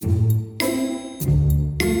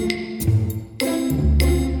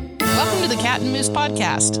Cat and Moose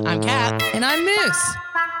podcast. I'm Cat. And I'm Moose.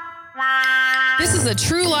 This is a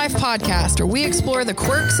true life podcast where we explore the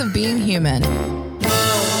quirks of being human.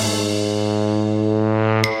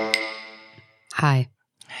 Hi.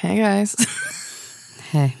 Hey, guys.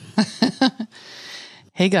 Hey.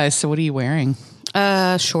 Hey, guys. So what are you wearing?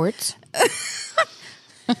 Shorts.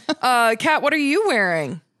 Kat, what are you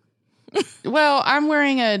wearing? Well, I'm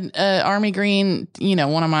wearing a army green,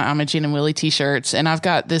 one of my I'm a Gin and Willie t-shirts. And I've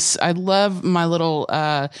got this, I love my little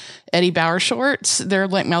Eddie Bauer shorts. They're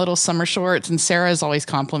like my little summer shorts. And Sarah is always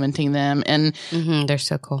complimenting them. And They're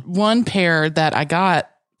so cool. one pair that I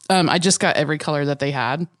got, I just got every color that they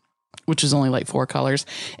had, which is only like 4 colors.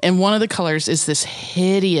 And one of the colors is this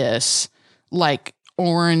hideous, like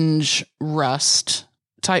orange rust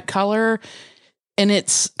type color. And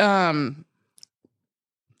it's,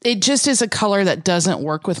 it just is a color that doesn't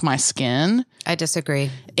work with my skin. I disagree.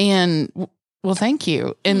 And well, thank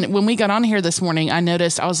you. And when we got on here this morning, I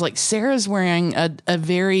noticed, I was like, Sarah's wearing a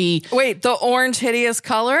very... Wait, the orange hideous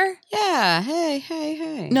color? Yeah.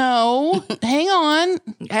 Hey. No, hang on.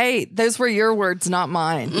 Hey, those were your words, not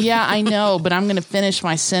mine. Yeah, I know, but I'm going to finish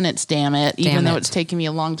my sentence, damn it, even though it's taking me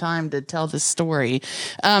a long time to tell this story.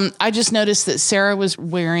 I just noticed that Sarah was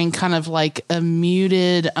wearing kind of like a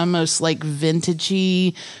muted, almost like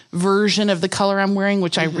vintagey version of the color I'm wearing,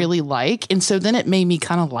 which I really like. And so then it made me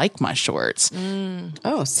kind of like my shorts.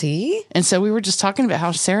 Oh, see? And so we were just talking about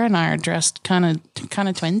how Sarah and I are dressed kind of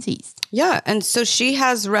twinsies. Yeah. And so she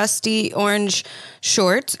has rusty orange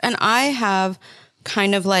shorts, and I have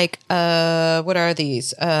kind of like, what are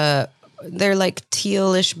these? They're like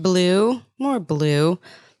tealish blue, more blue,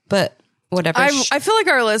 but whatever. I feel like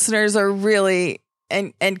our listeners are really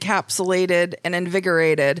encapsulated and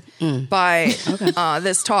invigorated by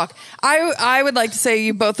this talk. I would like to say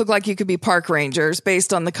you both look like you could be park rangers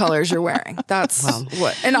based on the colors you're wearing. That's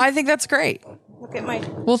and I think that's great. Look at my...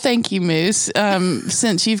 Well, thank you, Moose.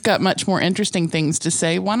 Since you've got much more interesting things to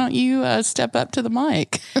say, why don't you step up to the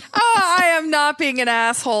mic? I am not being an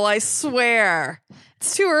asshole, I swear.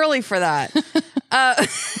 It's too early for that.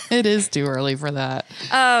 It is too early for that.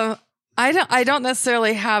 I don't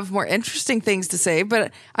necessarily have more interesting things to say,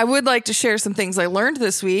 but I would like to share some things I learned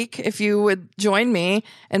this week, if you would join me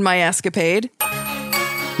in my escapade.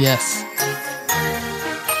 Yes.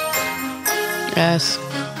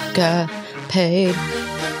 Escapade.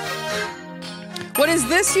 What is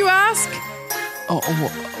this, you ask?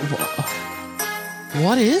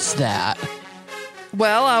 What is that?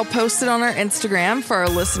 Well, I'll post it on our Instagram for our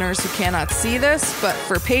listeners who cannot see this, but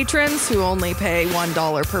for patrons who only pay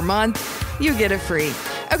 $1 per month, you get it free.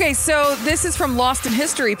 Okay, so this is from Lost in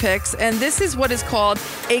History Picks, and this is what is called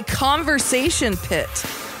a conversation pit.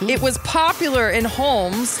 It was popular in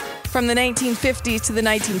homes from the 1950s to the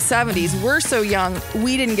 1970s. We're so young,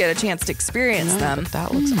 we didn't get a chance to experience them.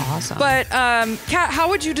 That looks awesome. But, Kat, how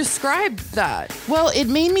would you describe that? Well, it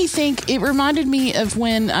made me think, it reminded me of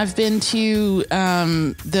when I've been to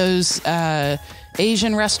those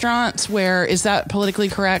Asian restaurants where, is that politically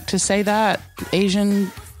correct to say that? Asian?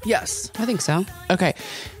 Yes. I think so. Okay.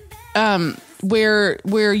 Where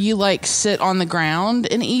you like sit on the ground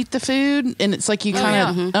and eat the food, and it's like you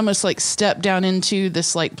kind of almost like step down into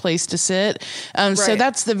this like place to sit. So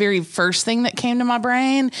that's the very first thing that came to my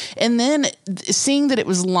brain. And then seeing that it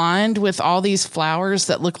was lined with all these flowers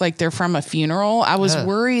that look like they're from a funeral, I was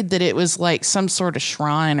worried that it was like some sort of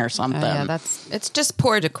shrine or something. Yeah, it's just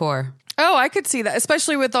poor decor. Oh, I could see that,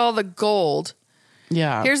 especially with all the gold.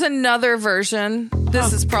 Yeah. Here's another version.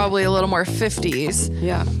 This is probably a little more 50s.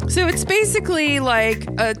 Yeah. So it's basically like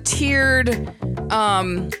a tiered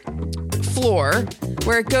floor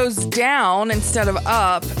where it goes down instead of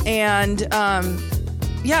up. And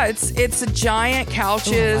it's a giant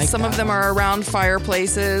couches. like Some of that them are around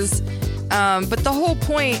fireplaces. But the whole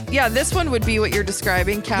point, this one would be what you're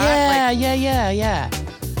describing, Kat.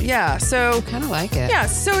 Yeah, so... Kind of like it. Yeah,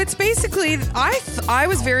 so it's basically, I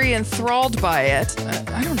was very enthralled by it.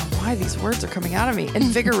 I don't know why these words are coming out of me.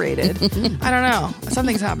 Invigorated. I don't know.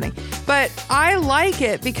 Something's happening. But I like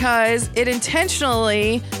it because it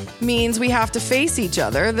intentionally means we have to face each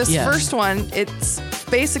other. This first one, it's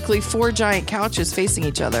basically 4 giant couches facing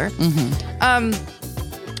each other.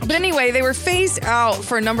 But anyway, they were phased out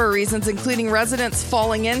for a number of reasons, including residents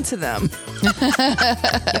falling into them.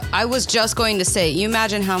 I was just going to say, you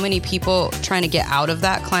imagine how many people trying to get out of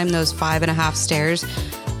that climb those 5.5 stairs,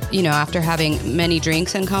 after having many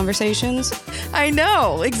drinks and conversations. I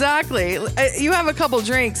know, exactly. You have a couple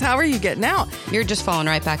drinks. How are you getting out? You're just falling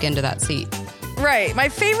right back into that seat. Right. My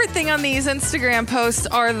favorite thing on these Instagram posts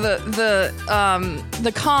are the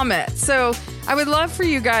comments. So I would love for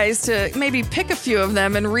you guys to maybe pick a few of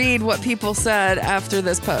them and read what people said after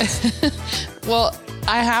this post. Well,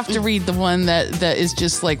 I have to read the one that is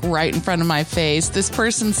just like right in front of my face. This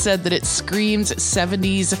person said that it screams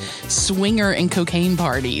 70s swinger and cocaine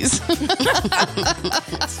parties.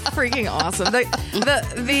 It's freaking awesome.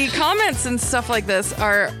 The comments and stuff like this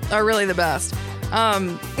are really the best.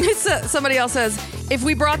 Somebody else says, if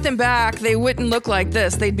we brought them back, they wouldn't look like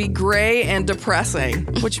this. They'd be gray and depressing,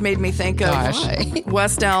 which made me think of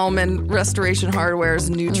West Elm and Restoration Hardware's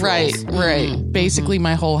Neutrals. Right. Basically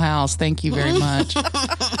my whole house. Thank you very much. Anyway,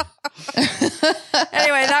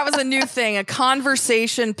 that was a new thing, a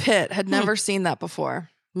conversation pit. Had never seen that before.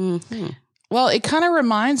 Mm-hmm. Well, it kind of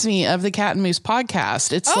reminds me of the Cat and Moose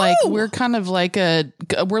podcast. It's like we're kind of like a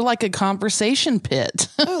conversation pit.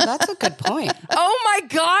 Oh, that's a good point. Oh my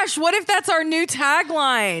gosh, what if that's our new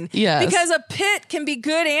tagline? Yes. Because a pit can be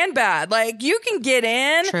good and bad. Like you can get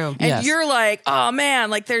in and you're like, oh man,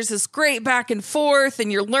 like there's this great back and forth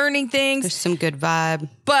and you're learning things. There's some good vibe.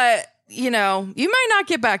 But, you might not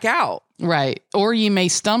get back out. Right. Or you may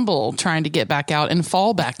stumble trying to get back out and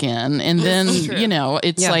fall back in. And then,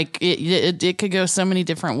 it's like it could go so many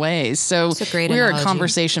different ways. So we're a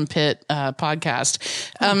conversation pit podcast.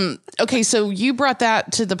 Okay. So you brought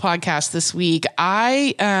that to the podcast this week.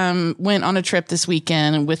 I went on a trip this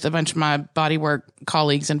weekend with a bunch of my bodywork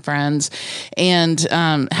colleagues and friends and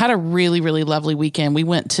had a really, really lovely weekend. We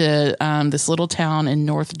went to this little town in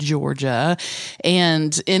North Georgia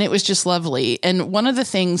and it was just lovely. And one of the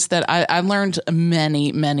things that I learned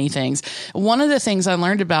many, many things. One of the things I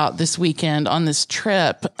learned about this weekend on this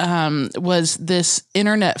trip was this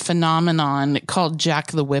internet phenomenon called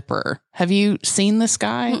Jack the Whipper. Have you seen this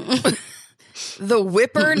guy? The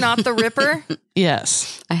Whipper, not the Ripper?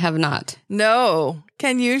 Yes. I have not. No.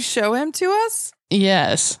 Can you show him to us?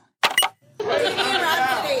 Yes.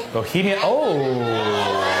 Bohemian. Oh.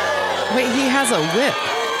 Wait, he has a whip.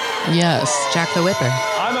 Yes. Jack the Whipper.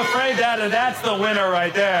 I'm afraid that's the winner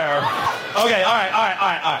right there. Okay, all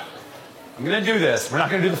right. I'm going to do this. We're not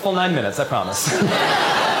going to do the full 9 minutes, I promise.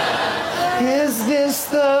 Is this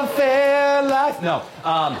the fair life? No.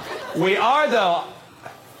 We are, though.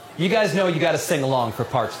 You guys know you got to sing along for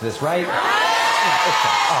parts of this, right? Yeah, okay.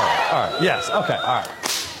 All right. Yes, okay, all right.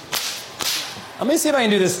 Let me see if I can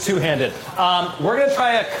do this two-handed. We're going to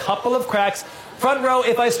try a couple of cracks. Front row,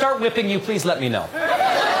 if I start whipping you, please let me know.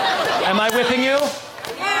 Am I whipping you?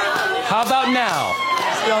 How about now?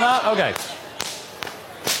 Still not? Okay.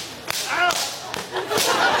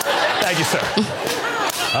 Thank you, sir.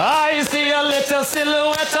 I see a little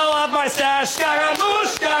silhouette of my stash. Scaramouche,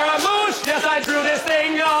 Scaramouche. Yes, I drew this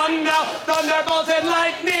thing on now. Thunderbolt and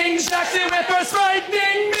lightning. Jaxie Whipper's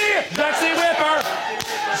frightening me. Jaxie Whipper.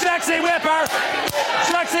 Jaxie Whipper.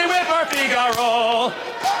 Jaxie Whipper Figaro.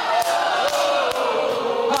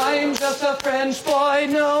 I'm just a French boy,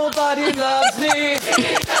 nobody loves me.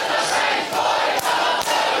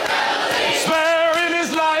 Sparing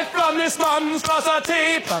his life from this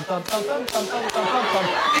monstrosity. Bum, bum, bum, bum, bum, bum, bum, bum.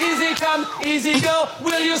 Easy come, easy go,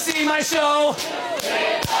 will you see my show?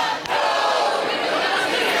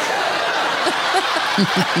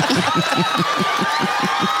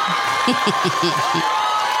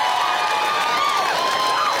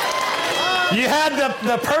 You had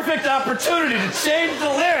the perfect opportunity to change the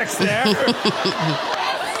lyrics there.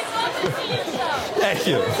 Thank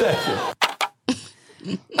you.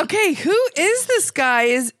 Okay, who is this guy?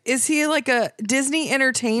 Is he like a Disney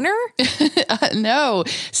entertainer? No.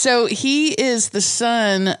 So he is the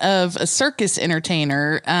son of a circus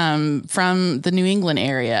entertainer from the New England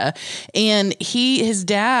area. And his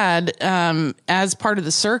dad, as part of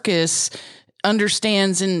the circus,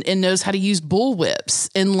 understands and knows how to use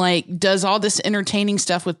bullwhips and like does all this entertaining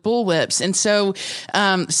stuff with bullwhips. And so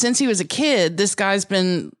since he was a kid, this guy's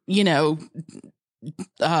been,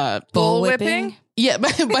 bullwhipping? Yeah,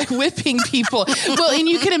 by whipping people. Well, and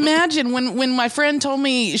you can imagine when my friend told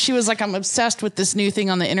me, she was like, I'm obsessed with this new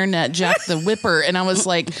thing on the internet, Jack the Whipper. And I was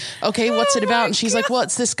like, okay, what's it about? And she's like, well,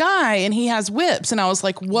 it's this guy and he has whips. And I was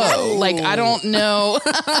like, whoa, like, I don't know.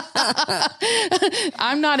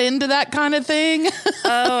 I'm not into that kind of thing.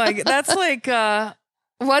 That's like,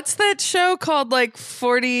 what's that show called? Like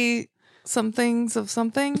 40 somethings of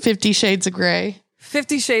something? 50 Shades of Grey.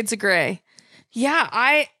 50 Shades of Grey. Yeah,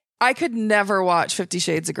 I could never watch 50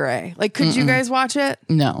 Shades of Grey. Like, could you guys watch it?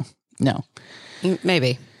 No.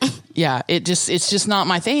 Maybe. Yeah, it's just not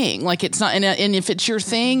my thing. Like, it's not, and if it's your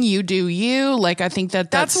thing, you do you. Like, I think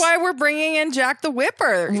that's why we're bringing in Jack the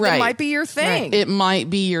Whipper. Right. It might be your thing. Right. It might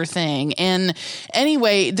be your thing. And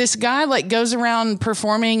anyway, this guy like goes around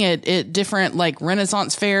performing at different like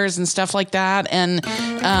Renaissance fairs and stuff like that. And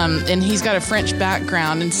he's got a French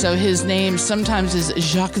background, and so his name sometimes is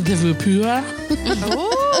Jacques de Whipper.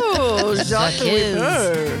 Oh, Jacques the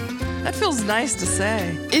Whipper. That feels nice to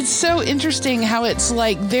say. It's so interesting how it's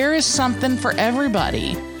like there is something for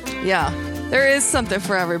everybody. Yeah, there is something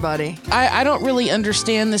for everybody. I don't really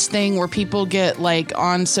understand this thing where people get like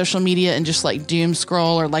on social media and just like doom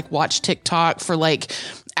scroll or like watch TikTok for like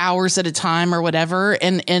hours at a time or whatever.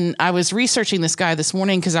 And I was researching this guy this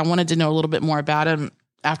morning because I wanted to know a little bit more about him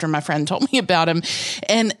after my friend told me about him.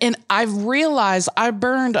 And I've realized I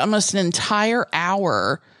burned almost an entire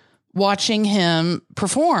hour watching him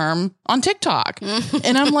perform on TikTok.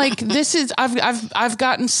 And I'm like, I've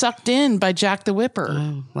gotten sucked in by Jack the Whipper.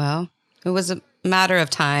 Oh, well, it was a matter of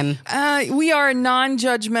time. We are a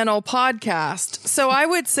non-judgmental podcast. So I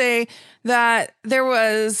would say that there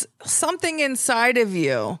was something inside of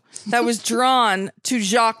you that was drawn to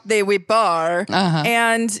Jacques de Whipper.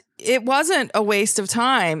 And it wasn't a waste of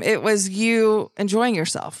time. It was you enjoying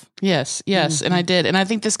yourself. Yes. Mm-hmm. And I did. And I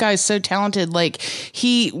think this guy is so talented. Like,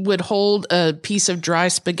 he would hold a piece of dry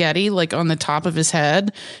spaghetti like on the top of his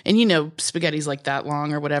head. And you know, spaghetti's like that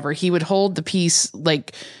long or whatever. He would hold the piece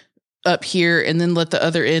like up here and then let the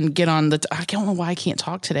other end get on I don't know why I can't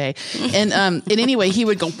talk today. And anyway, he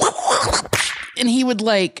would go and he would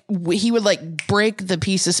like break the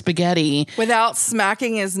piece of spaghetti without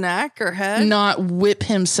smacking his neck or head, not whip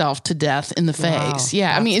himself to death in the face.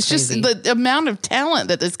 Yeah, I mean, it's crazy. Just the amount of talent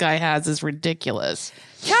that this guy has is ridiculous.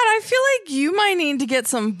 Kat, I feel like you might need to get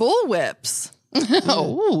some bull whips.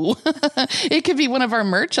 Oh, it could be one of our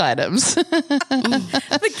merch items.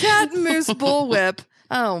 The Cat and Moose bull whip.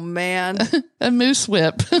 Oh man, a moose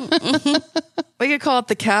whip. We could call it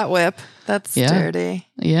the cat whip. That's dirty.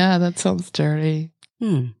 Yeah, that sounds dirty.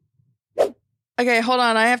 Okay, hold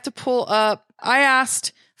on. I have to pull up. I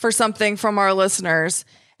asked for something from our listeners,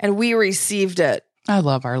 and we received it. I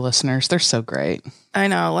love our listeners. They're so great. I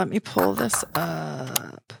know. Let me pull this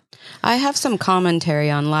up. I have some commentary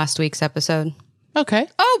on last week's episode. Okay.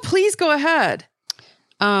 Oh, please go ahead.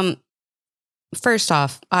 First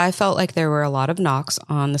off, I felt like there were a lot of knocks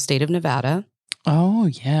on the state of Nevada. Oh,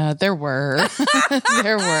 yeah, there were.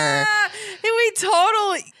 There were. We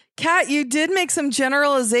totally... Kat, you did make some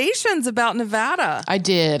generalizations about Nevada. I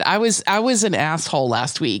did. I was an asshole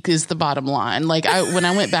last week is the bottom line. Like when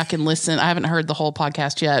I went back and listened, I haven't heard the whole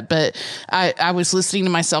podcast yet, but I was listening to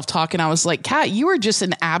myself talk and I was like, Kat, you are just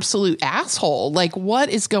an absolute asshole. Like, what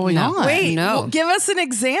is going on? Wait, well, give us an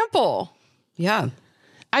example. Yeah.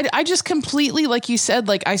 I just completely, like you said,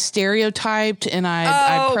 like I stereotyped and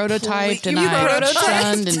I prototyped and I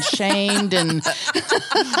shunned and shamed and.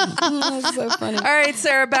 That's so funny. All right,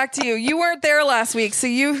 Sarah, back to you. You weren't there last week, so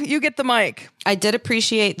you get the mic. I did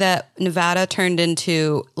appreciate that Nevada turned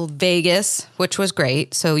into Vegas, which was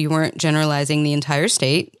great. So you weren't generalizing the entire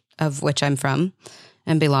state of which I'm from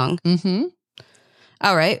and belong. Mm-hmm.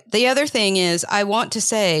 All right. The other thing is I want to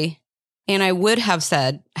say, and I would have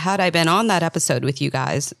said, had I been on that episode with you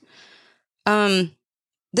guys, The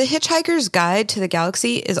Hitchhiker's Guide to the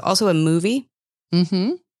Galaxy is also a movie.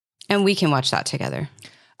 Mm-hmm. And we can watch that together.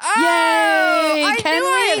 Oh, yay! I knew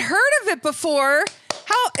I had heard of it before.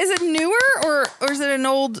 How is it newer or is it an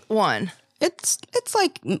old one? It's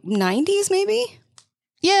like 90s maybe.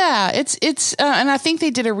 Yeah, it's and I think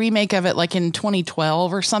they did a remake of it like in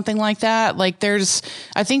 2012 or something like that. Like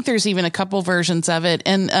I think there's even a couple versions of it.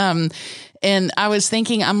 And I was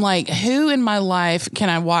thinking, I'm like, who in my life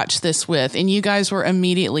can I watch this with? And you guys were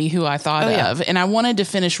immediately who I thought of. And I wanted to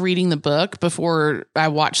finish reading the book before I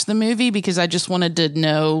watched the movie because I just wanted to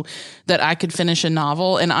know that I could finish a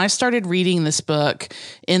novel. And I started reading this book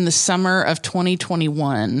in the summer of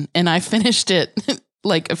 2021 and I finished it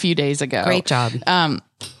like a few days ago. Great job.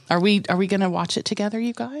 Are we going to watch it together,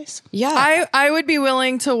 you guys? Yeah. I would be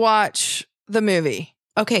willing to watch the movie.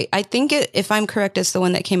 Okay, I think if I'm correct, it's the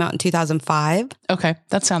one that came out in 2005. Okay,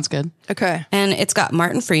 that sounds good. Okay. And it's got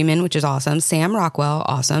Martin Freeman, which is awesome. Sam Rockwell,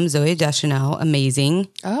 awesome. Zoe Deschanel, amazing.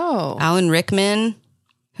 Oh. Alan Rickman.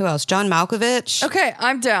 Who else? John Malkovich. Okay,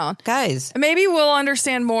 I'm down. Guys. Maybe we'll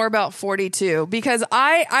understand more about 42 because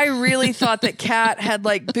I really thought that Kat had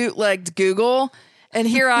like bootlegged Google. And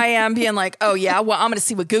here I am being like, oh, yeah, well, I'm going to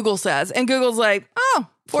see what Google says. And Google's like, oh,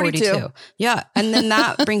 42. Yeah. And then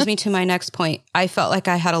that brings me to my next point. I felt like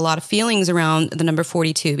I had a lot of feelings around the number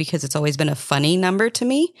 42 because it's always been a funny number to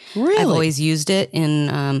me. Really? I've always used it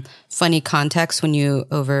in funny context when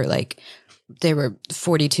there were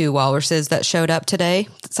 42 walruses that showed up today.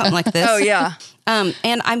 Something like this. Oh, yeah.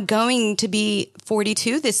 And I'm going to be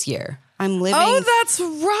 42 this year. I'm living. Oh, that's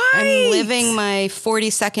right. I'm living my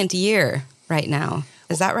 42nd year right now.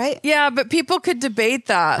 Is that right? Yeah, but people could debate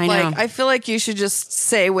that. I know. I feel like you should just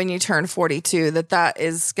say when you turn 42 that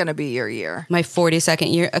is going to be your year. My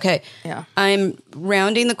 42nd year. Okay. Yeah. I'm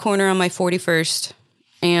rounding the corner on my 41st.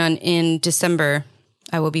 And in December,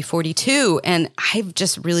 I will be 42. And I've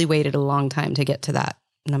just really waited a long time to get to that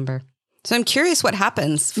number. So I'm curious what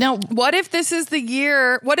happens. Now, what if this is the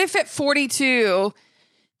year? What if at 42,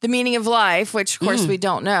 the meaning of life, which of course we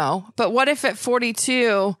don't know, but what if at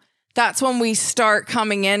 42, that's when we start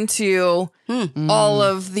coming into all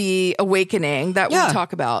of the awakening that we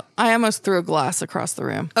talk about? I almost threw a glass across the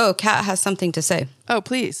room. Oh, Kat has something to say. Oh,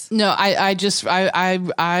 please. No,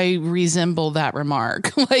 I resemble that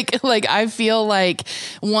remark. Like I feel like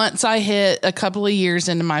once I hit a couple of years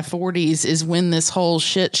into my 40s is when this whole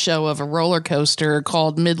shit show of a roller coaster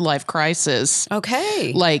called midlife crisis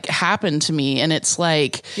happened to me. And it's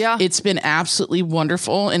like, it's been absolutely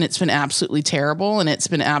wonderful and it's been absolutely terrible and it's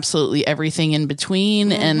been absolutely everything in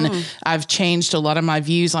between. And I've changed a lot of my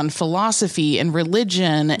views on philosophy and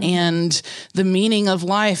religion and the meaning of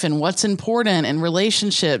life and what's important and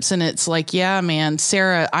relationships. And it's like, yeah, man,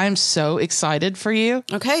 Sarah, I'm so excited for you.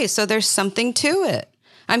 Okay, so there's something to it.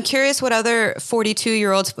 I'm curious what other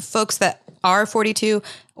 42-year-olds, folks that are 42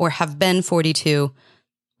 or have been 42,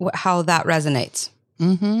 how that resonates.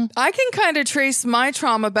 I can kind of trace my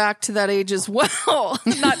trauma back to that age as well.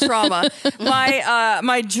 Not trauma,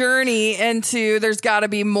 my journey into there's got to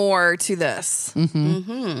be more to this.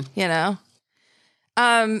 You know.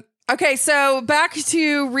 Okay, so back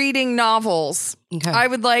to reading novels. Okay. I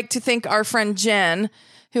would like to thank our friend Jen,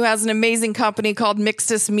 who has an amazing company called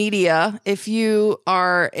Mixtus Media. If you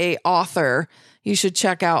are a author, you should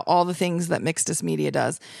check out all the things that Mixtus Media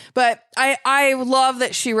does. But I love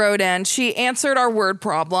that she wrote in. She answered our word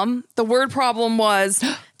problem. The word problem was,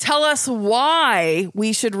 tell us why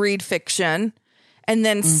we should read fiction. And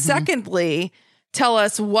then secondly, tell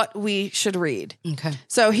us what we should read. Okay.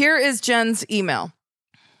 So here is Jen's email.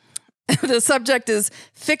 The subject is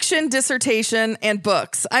fiction, dissertation, and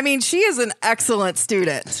books. I mean, she is an excellent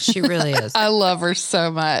student. She really is. I love her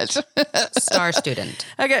so much. Star student.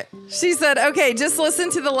 Okay. She said, okay, just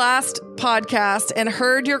listen to the last podcast and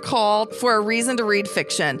heard your call for a reason to read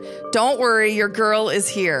fiction. Don't worry, your girl is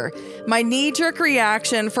here. My knee-jerk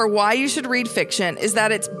reaction for why you should read fiction is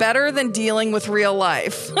that it's better than dealing with real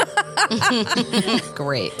life.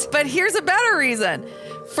 Great. But here's a better reason.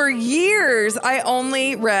 For years, I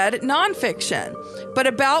only read nonfiction. But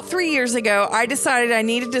about 3 years ago, I decided I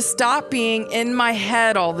needed to stop being in my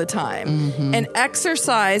head all the time and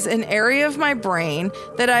exercise an area of my brain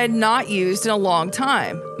that I had not used in a long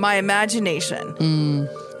time, my imagination.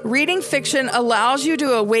 Reading fiction allows you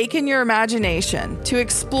to awaken your imagination, to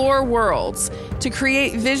explore worlds, to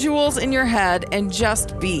create visuals in your head and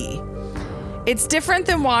just be. It's different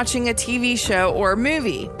than watching a TV show or a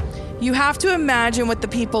movie. You have to imagine what the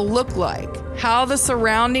people look like, how the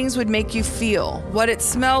surroundings would make you feel, what it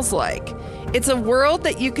smells like. It's a world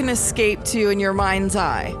that you can escape to in your mind's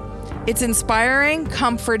eye. It's inspiring,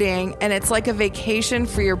 comforting, and it's like a vacation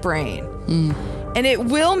for your brain. And it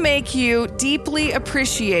will make you deeply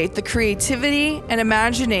appreciate the creativity and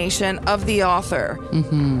imagination of the author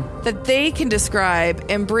that they can describe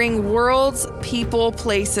and bring worlds, people,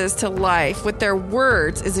 places to life with their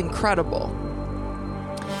words is incredible.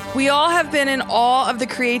 We all have been in awe of the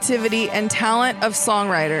creativity and talent of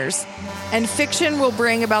songwriters, and fiction will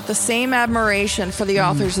bring about the same admiration for the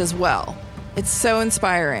authors as well. It's so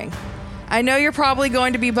inspiring. I know you're probably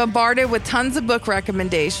going to be bombarded with tons of book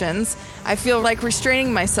recommendations. I feel like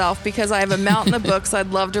restraining myself because I have a mountain of books I'd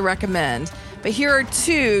love to recommend. But here are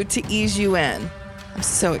two to ease you in. I'm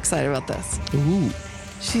so excited about this. Ooh.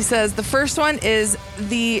 She says the first one is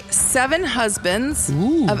The Seven Husbands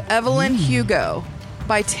of Evelyn Hugo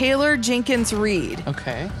by Taylor Jenkins Reid.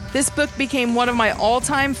 Okay. This book became one of my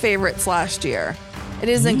all-time favorites last year. It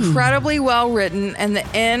is incredibly well written, and the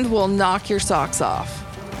end will knock your socks off.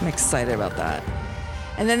 I'm excited about that.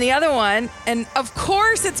 And then the other one, and of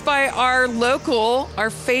course it's by our local, our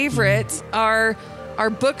favorite, our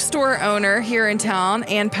bookstore owner here in town,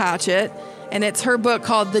 Ann Patchett, and it's her book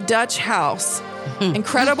called The Dutch House.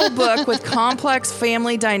 Incredible book with complex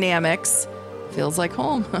family dynamics. Feels like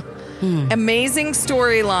home. Amazing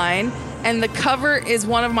storyline And the cover is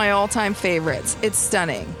one of my all-time favorites. It's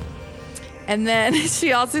stunning. And then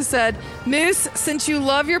she also said, Moose, since you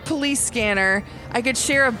love your police scanner, I could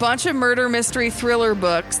share a bunch of murder mystery thriller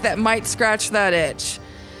books that might scratch that itch.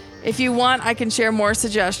 If you want, I can share more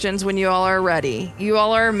suggestions when you all are ready. You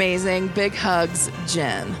all are amazing. Big hugs,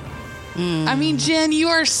 Jen. I mean, Jen, you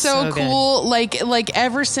are so cool. Like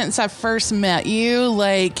ever since I first met you,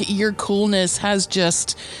 like your coolness has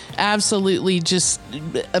just absolutely just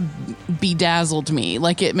bedazzled me.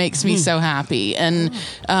 Like it makes me so happy. And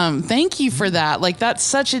thank you for that. Like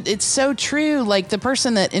that's it's so true. Like the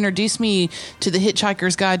person that introduced me to the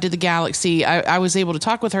Hitchhiker's Guide to the Galaxy, I was able to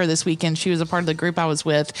talk with her this weekend. She was a part of the group I was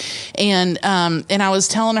with. And I was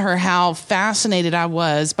telling her how fascinated I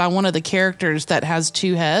was by one of the characters that has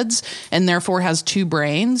two heads and therefore has two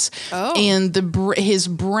brains. Oh. And his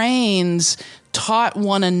brains taught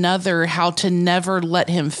one another how to never let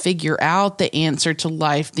him figure out the answer to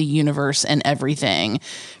life, the universe, and everything,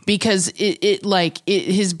 because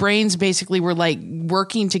his brains basically were like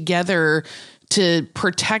working together to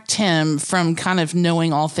protect him from kind of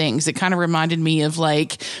knowing all things. It kind of reminded me of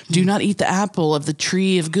like, do not eat the apple of the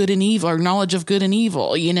tree of good and evil, or knowledge of good and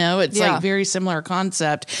evil. You know, it's like very similar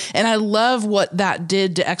concept. And I love what that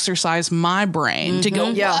did to exercise my brain to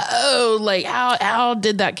go, whoa, like how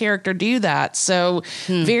did that character do that? So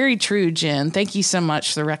very true, Jen. Thank you so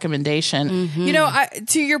much for the recommendation. You know,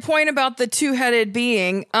 to your point about the two-headed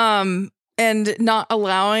being, and not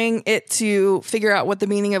allowing it to figure out what the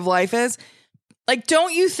meaning of life is. Like,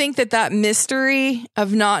 don't you think that mystery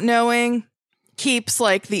of not knowing keeps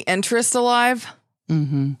like the interest alive?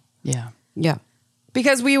 Mm-hmm. Yeah. Yeah.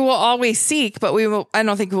 Because we will always seek, but I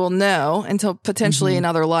don't think we'll know until potentially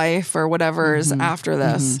another life or whatever is after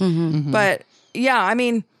this. But yeah, I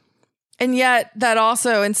mean, and yet that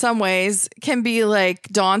also in some ways can be like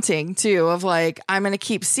daunting too, of like, I'm going to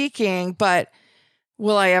keep seeking, but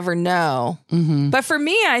will I ever know? But for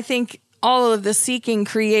me, I think all of the seeking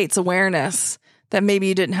creates awareness that maybe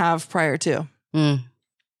you didn't have prior to.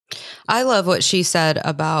 I love what she said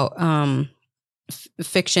about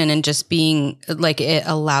fiction and just being like, it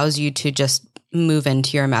allows you to just move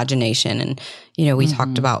into your imagination. And, you know, we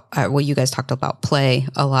talked about, you guys talked about play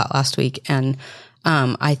a lot last week. And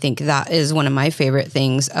I think that is one of my favorite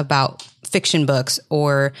things about fiction books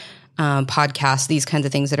or podcasts, these kinds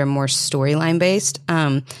of things that are more storyline based,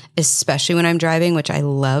 especially when I'm driving, which I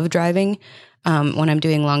love driving. When I'm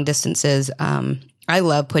doing long distances, I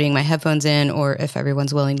love putting my headphones in, or if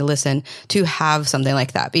everyone's willing to listen, to have something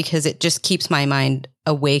like that, because it just keeps my mind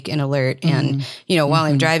awake and alert. And, you know, while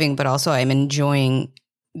I'm driving, but also I'm enjoying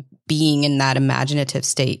being in that imaginative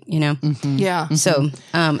state, you know? Yeah. So,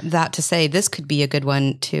 that to say, this could be a good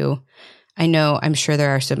one too. I'm sure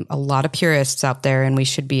there are a lot of purists out there, and we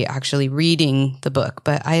should be actually reading the book,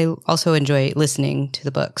 but I also enjoy listening to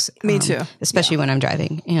the books. Me too. Especially when I'm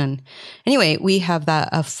driving. And anyway, we have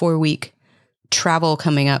a 4-week travel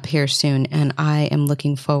coming up here soon, and I am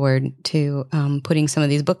looking forward to putting some of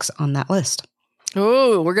these books on that list.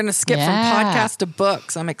 Oh, we're going to skip from podcast to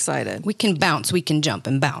books. I'm excited. We can bounce, we can jump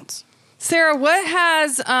and bounce. Sarah,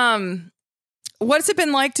 what's it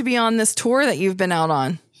been like to be on this tour that you've been out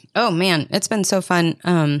on? Oh man, it's been so fun.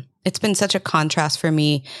 It's been such a contrast for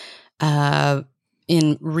me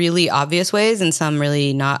in really obvious ways and some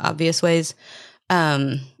really not obvious ways.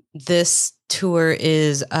 This tour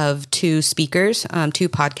is of 2 speakers, 2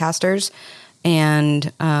 podcasters,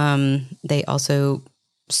 and they also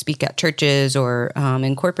speak at churches or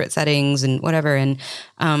in corporate settings and whatever. And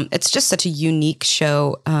it's just such a unique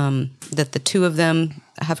show that the 2 of them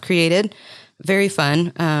have created. Very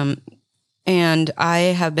fun. And I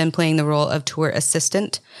have been playing the role of tour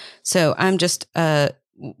assistant. So I'm just,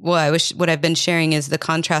 what I've been sharing is the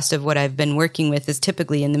contrast of what I've been working with is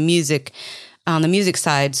typically in the music, on the music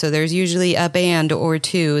side. So there's usually a band or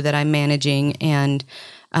 2 that I'm managing. And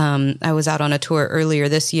I was out on a tour earlier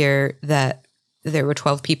this year that there were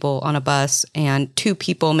 12 people on a bus and 2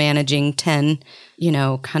 people managing 10, you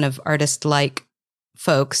know, kind of artist-like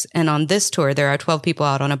folks. And on this tour, there are 12 people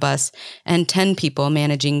out on a bus and 10 people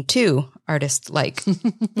managing 2 artist-like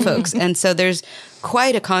folks. And so there's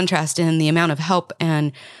quite a contrast in the amount of help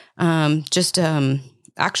and just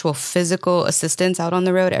actual physical assistance out on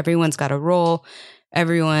the road. Everyone's got a role.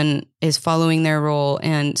 Everyone is following their role.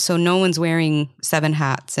 And so no one's wearing 7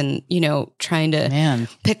 hats and, you know, trying to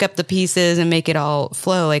pick up the pieces and make it all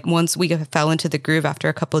flow. Like once we fell into the groove after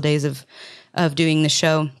a couple of days of doing the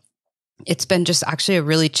show, it's been just actually a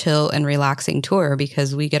really chill and relaxing tour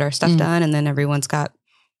because we get our stuff done and then everyone's got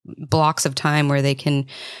blocks of time where they can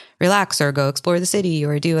relax or go explore the city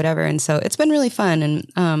or do whatever. And so it's been really fun.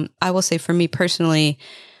 And I will say for me personally,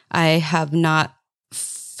 I have not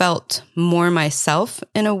felt more myself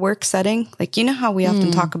in a work setting. Like, you know how we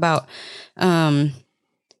often talk about sending,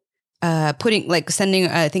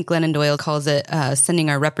 I think Glennon Doyle calls it sending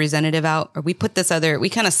our representative out, or we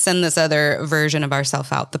kind of send this other version of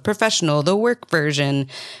ourselves out, the professional, the work version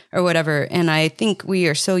or whatever. And I think we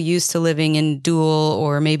are so used to living in dual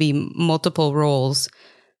or maybe multiple roles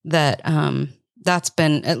that that's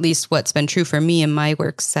been at least what's been true for me in my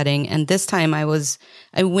work setting. And this time I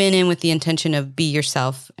went in with the intention of be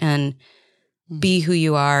yourself and be who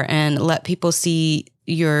you are and let people see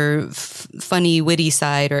your funny, witty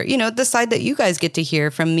side, or, the side that you guys get to hear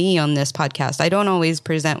from me on this podcast. I don't always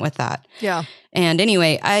present with that. Yeah. And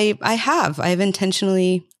anyway, I've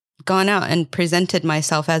intentionally gone out and presented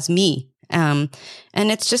myself as me. And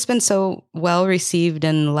it's just been so well received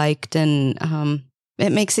and liked, and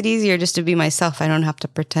it makes it easier just to be myself. I don't have to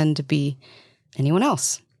pretend to be anyone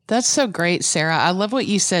else. That's so great, Sarah. I love what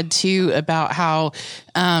you said too about how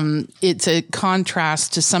it's a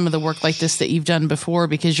contrast to some of the work like this that you've done before,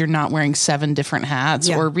 because you're not wearing 7 different hats,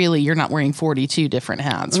 or really you're not wearing 42 different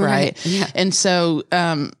hats, right? Yeah. And so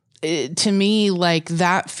to me, like,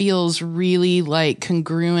 that feels really like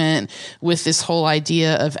congruent with this whole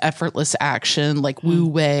idea of effortless action, like Wu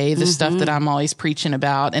Wei, the stuff that I'm always preaching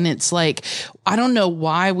about. And it's like, I don't know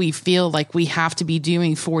why we feel like we have to be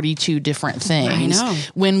doing 42 different things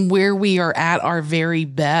when where we are at our very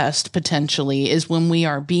best potentially is when we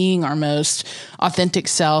are being our most authentic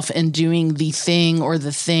self and doing the thing or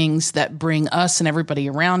the things that bring us and everybody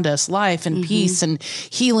around us life and peace and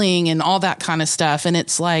healing and all that kind of stuff. And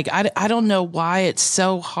it's like, I don't know why it's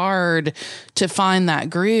so hard to find that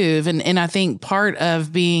groove. And I think part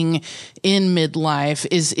of being in midlife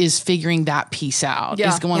is figuring that piece out,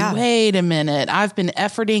 is going, wait a minute, I've been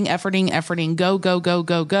efforting,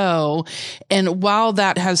 go. And while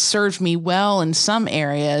that has served me well in some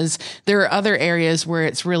areas, there are other areas where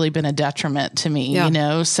it's really been a detriment to me,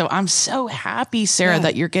 So I'm so happy, Sarah,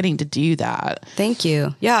 that you're getting to do that. Thank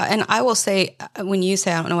you. Yeah. And I will say, when you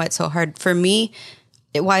say, I don't know why it's so hard, for me,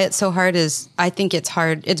 why it's so hard is I think it's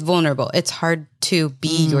hard. It's vulnerable. It's hard to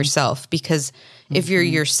be yourself, because if you're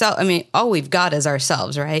yourself, I mean, all we've got is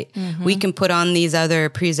ourselves, right? We can put on these other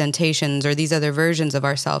presentations or these other versions of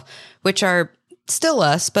ourselves, which are still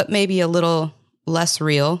us, but maybe a little less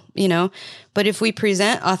real, But if we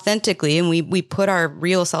present authentically and we put our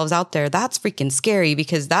real selves out there, that's freaking scary,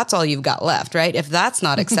 because that's all you've got left, right? If that's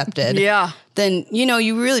not accepted, then,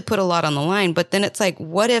 you really put a lot on the line. But then it's like,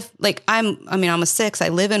 what if, like, I'm a 6, I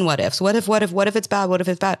live in what ifs. What if it's bad? What if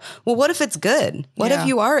it's bad? Well, what if it's good? What if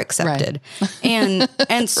you are accepted? Right.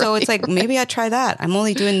 And so it's like, maybe I try that. I'm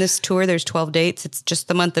only doing this tour. There's 12 dates. It's just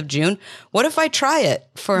the month of June. What if I try it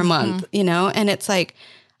for a month, And it's like,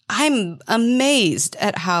 I'm amazed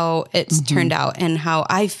at how it's turned out and how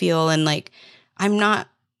I feel. And like, I'm not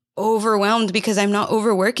overwhelmed because I'm not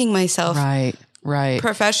overworking myself. Right.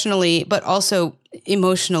 Professionally, but also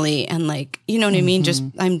emotionally. And like, you know what I mean?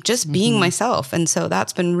 I'm just being myself. And so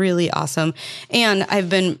that's been really awesome. And I've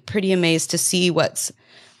been pretty amazed to see what's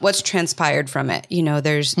transpired from it.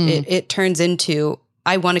 It turns into,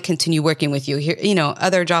 I want to continue working with you here.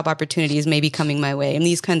 Other job opportunities may be coming my way and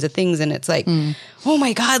these kinds of things. And it's like, oh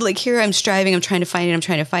my God, like here I'm striving, I'm trying to find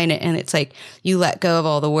it. And it's like, you let go of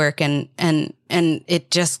all the work and it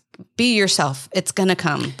just, be yourself. It's going to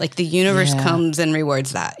come. Like the universe comes and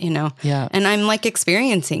rewards that, Yeah. And I'm like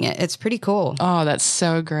experiencing it. It's pretty cool. Oh, that's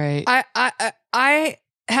so great. I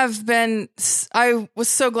was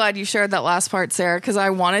so glad you shared that last part, Sarah, because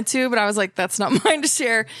I wanted to, but I was like, that's not mine to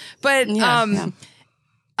share. But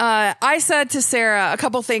I said to Sarah, a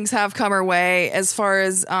couple things have come her way as far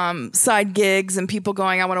as side gigs and people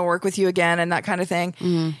going, I want to work with you again and that kind of thing.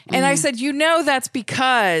 And I said, that's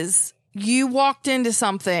because you walked into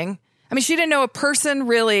something. I mean, she didn't know a person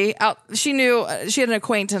really out. She knew she had an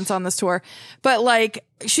acquaintance on this tour, but like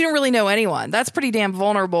she didn't really know anyone. That's pretty damn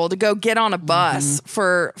vulnerable to go get on a bus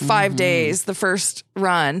for 5 days, the first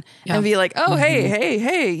run, and be like, oh,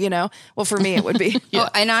 hey, well, for me, it would be. Oh,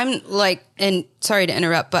 and I'm like, and sorry to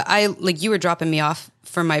interrupt, but you were dropping me off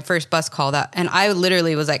for my first bus call and I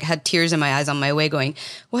literally was like, had tears in my eyes on my way going,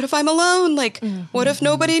 what if I'm alone? Like, what if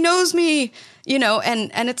nobody knows me?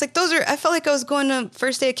 And it's like, I felt like I was going to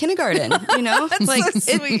first day of kindergarten, like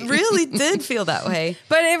so it really did feel that way.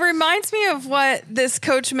 But it reminds me of what this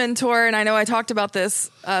coach mentor, and I know I talked about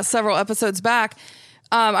this several episodes back.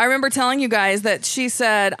 I remember telling you guys that she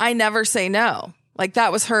said, I never say no. Like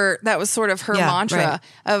that was sort of her mantra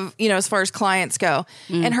of, as far as clients go.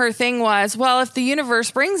 And her thing was, well, if the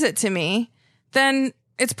universe brings it to me, then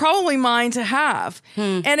it's probably mine to have.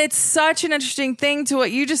 And it's such an interesting thing to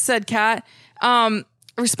what you just said, Kat.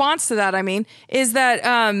 response to that, is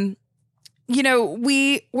that,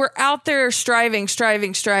 we're out there striving,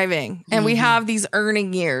 and we have these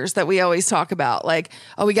earning years that we always talk about. Like,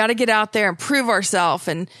 we got to get out there and prove ourselves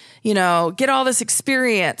and, get all this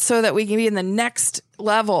experience so that we can be in the next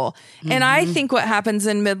level. And I think what happens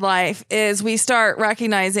in midlife is we start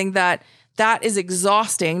recognizing that is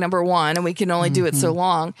exhausting, number one, and we can only do it so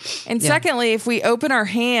long. And secondly, if we open our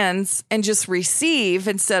hands and just receive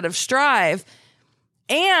instead of strive,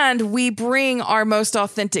 and we bring our most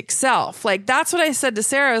authentic self. Like, that's what I said to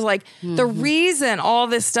Sarah, is like, the reason all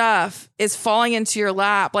this stuff is falling into your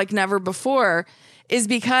lap like never before is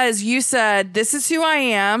because you said, this is who I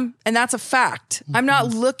am. And that's a fact. I'm not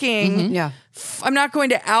looking, I'm not going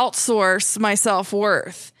to outsource my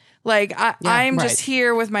self-worth. Like, I'm just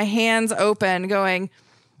here with my hands open going,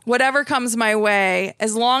 whatever comes my way,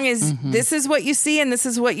 as long as this is what you see and this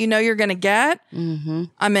is what you know you're going to get,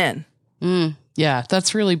 I'm in. Yeah,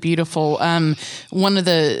 that's really beautiful. One of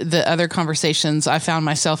the other conversations I found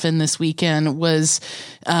myself in this weekend was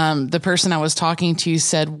the person I was talking to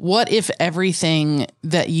said, what if everything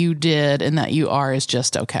that you did and that you are is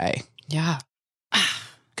just okay? Yeah.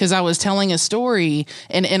 Because I was telling a story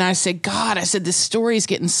and I said, God, this story is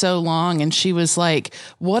getting so long. And she was like,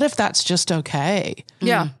 what if that's just okay?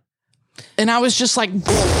 Yeah. And I was just like,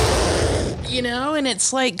 and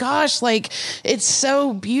it's like, gosh, like, it's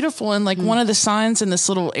so beautiful. And like one of the signs in this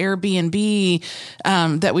little Airbnb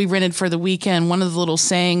that we rented for the weekend, one of the little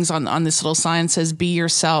sayings on this little sign says, be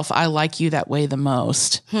yourself. I like you that way the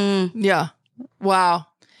most. Yeah. Wow.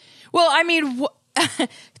 Well,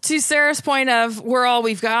 to Sarah's point of we're all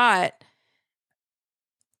we've got,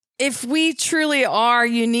 if we truly are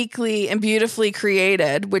uniquely and beautifully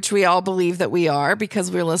created, which we all believe that we are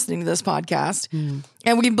because we're listening to this podcast,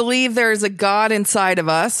 and we believe there is a God inside of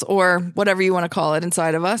us, or whatever you want to call it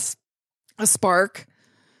inside of us, a spark,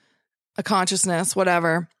 a consciousness,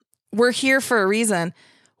 whatever, we're here for a reason.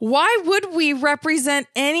 Why would we represent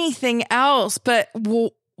anything else but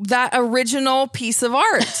that original piece of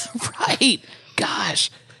art? Right.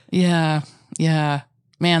 Gosh. Yeah. Yeah.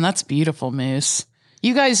 Man, that's beautiful, Moose.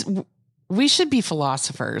 You guys, we should be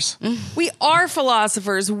philosophers. We are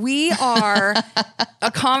philosophers. We are a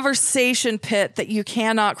conversation pit that you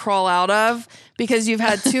cannot crawl out of because you've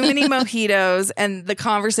had too many mojitos and the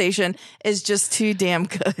conversation is just too damn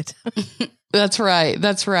good. That's right.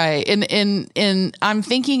 That's right. And I'm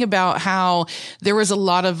thinking about how there was a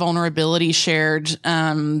lot of vulnerability shared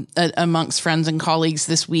amongst friends and colleagues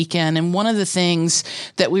this weekend. And one of the things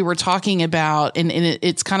that we were talking about, and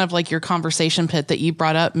it's kind of like your conversation pit that you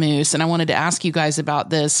brought up, Moose. And I wanted to ask you guys about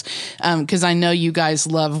this because I know you guys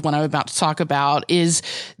love what I'm about to talk about, is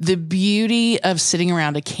the beauty of sitting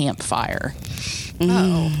around a campfire.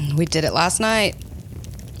 We did it last night.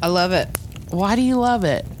 I love it. Why do you love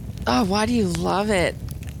it? Oh, why do you love it?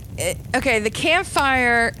 Okay, the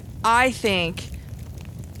campfire, I think,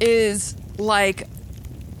 is like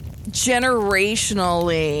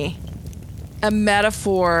generationally a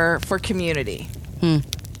metaphor for community.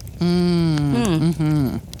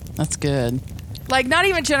 That's good. Like, not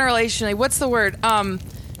even generationally. What's the word? Our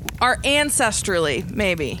ancestrally,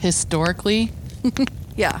 maybe. Historically?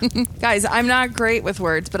 Yeah. Guys, I'm not great with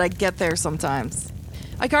words, but I get there sometimes.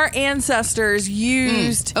 Like, our ancestors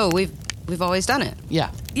used... Oh, we've always done it.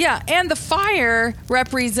 Yeah. Yeah, and the fire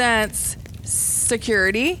represents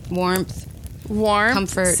security. Warmth.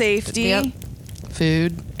 Comfort. Safety. Yep.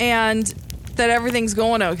 Food. And that everything's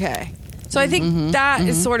going okay. So I think that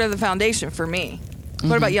is sort of the foundation for me.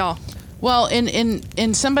 What about y'all? Well,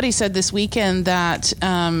 and somebody said this weekend that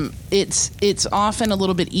it's often a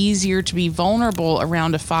little bit easier to be vulnerable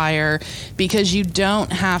around a fire because you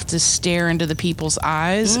don't have to stare into the people's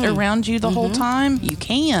eyes around you the whole time. You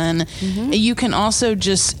can. You can also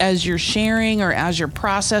just, as you're sharing or as you're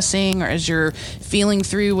processing or as you're feeling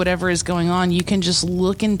through whatever is going on, you can just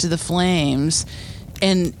look into the flames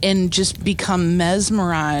and just become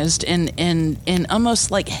mesmerized and almost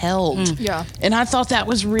like held. Yeah. And I thought that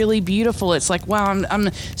was really beautiful. It's like, wow,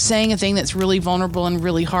 I'm saying a thing that's really vulnerable and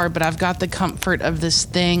really hard, but I've got the comfort of this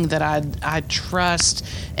thing that I trust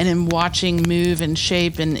and am watching move and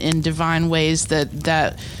shape in divine ways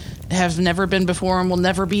that have never been before and will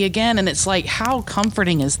never be again. And it's like, how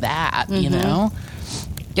comforting is that, you know?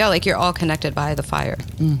 Yeah, like you're all connected by the fire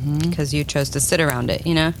because you chose to sit around it,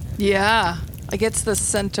 you know? Yeah. Like, it's the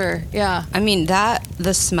center. Yeah. I mean,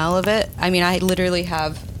 the smell of it, I mean, I literally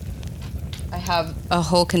have a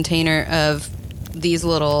whole container of these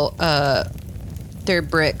little, they're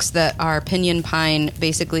bricks that are pinyon pine,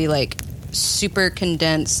 basically like super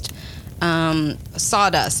condensed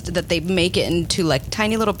sawdust that they make it into like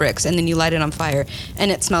tiny little bricks, and then you light it on fire,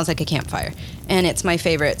 and it smells like a campfire. And it's my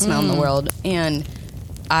favorite smell in the world. And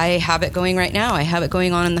I have it going right now. I have it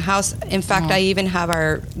going on in the house. In fact, I even have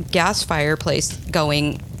our gas fireplace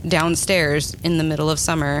going downstairs in the middle of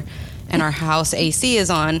summer, and our house AC is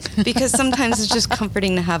on, because sometimes it's just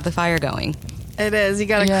comforting to have the fire going. It is. You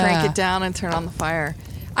got to crank it down and turn on the fire.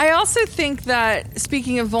 I also think that,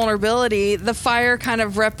 speaking of vulnerability, the fire kind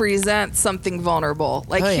of represents something vulnerable.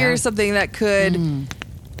 Like, here's something that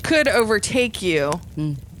could overtake you.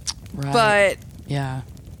 Right. But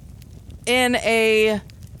in a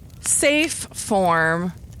safe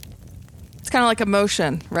form, it's kind of like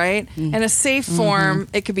emotion, right? In a safe form,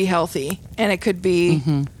 it could be healthy, and it could be,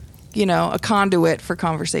 you know, a conduit for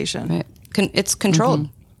conversation. Right. It's controlled,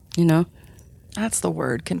 you know? That's the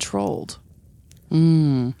word, controlled.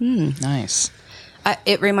 Nice.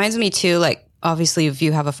 It reminds me too, like, obviously if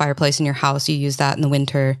you have a fireplace in your house, you use that in the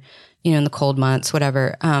winter, you know, in the cold months,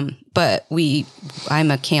 whatever. But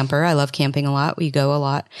I'm a camper. I love camping a lot. We go a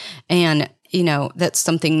lot. And, you know, that's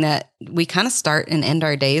something that we kind of start and end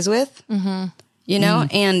our days with, you know,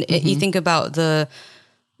 and you think about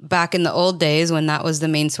back in the old days when that was the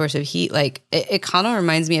main source of heat, like it kind of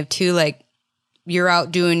reminds me of too, like, you're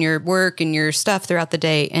out doing your work and your stuff throughout the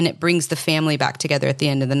day, and it brings the family back together at the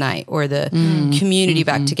end of the night, or the community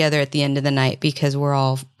back together at the end of the night, because we're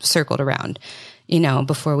all circled around, you know,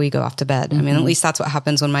 before we go off to bed. I mean, at least that's what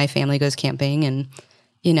happens when my family goes camping, and,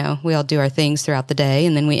 you know, we all do our things throughout the day,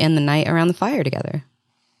 and then we end the night around the fire together.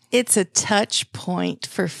 It's a touch point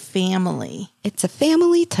for family. It's a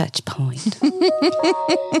family touch point.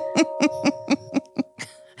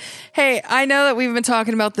 Hey, I know that we've been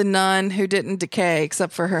talking about the nun who didn't decay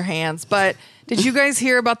except for her hands, but did you guys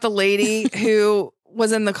hear about the lady who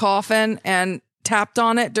was in the coffin and tapped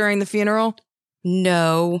on it during the funeral?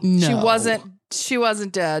 No. She wasn't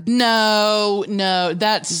dead. No.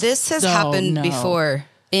 This has happened before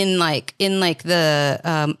in the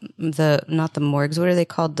not the morgues. What are they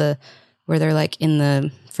called? Where they're like in the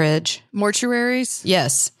fridge. Mortuaries?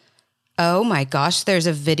 Yes. Oh my gosh, there's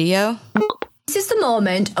a video. This is the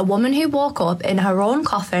moment a woman who woke up in her own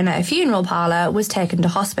coffin at a funeral parlour was taken to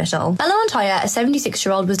hospital. Bella Montoya, a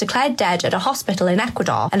 76-year-old, was declared dead at a hospital in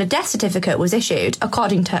Ecuador, and a death certificate was issued,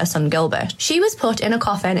 according to her son Gilbert. She was put in a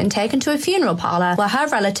coffin and taken to a funeral parlour where her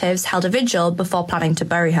relatives held a vigil before planning to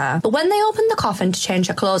bury her. But when they opened the coffin to change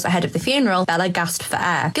her clothes ahead of the funeral, Bella gasped for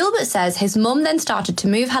air. Gilbert says his mum then started to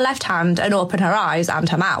move her left hand and open her eyes and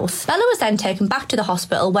her mouth. Bella was then taken back to the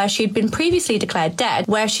hospital where she'd been previously declared dead,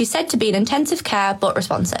 where she's said to be in intensive care but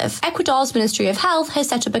responsive. Ecuador's Ministry of Health has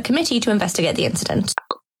set up a committee to investigate the incident.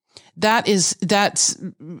 That's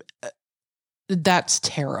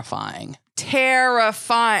terrifying.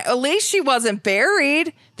 Terrifying. At least she wasn't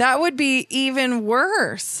buried. That would be even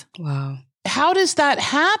worse. Wow. How does that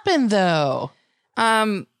happen, though?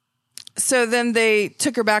 So then they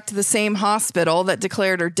took her back to the same hospital that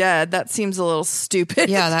declared her dead. That seems a little stupid.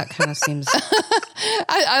 Yeah, that kind of seems...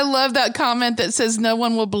 I love that comment that says no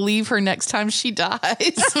one will believe her next time she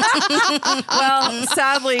dies. Well,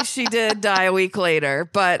 sadly, she did die a week later,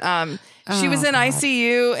 but she was in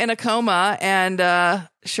ICU in a coma, and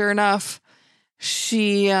sure enough,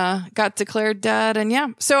 she got declared dead. And yeah,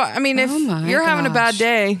 so I mean, if you're having a bad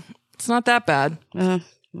day, it's not that bad. Well,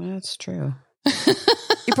 that's true.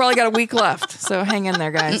 You probably got a week left, so hang in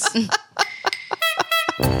there, guys.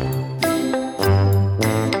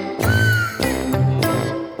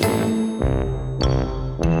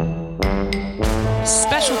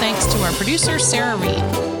 Special thanks to our producer, Sarah Reed.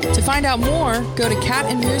 To find out more, go to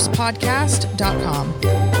catandmoosepodcast.com.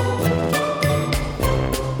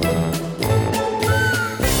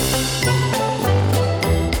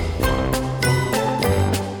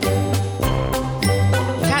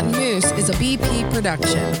 Cat and Moose is a BP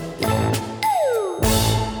production.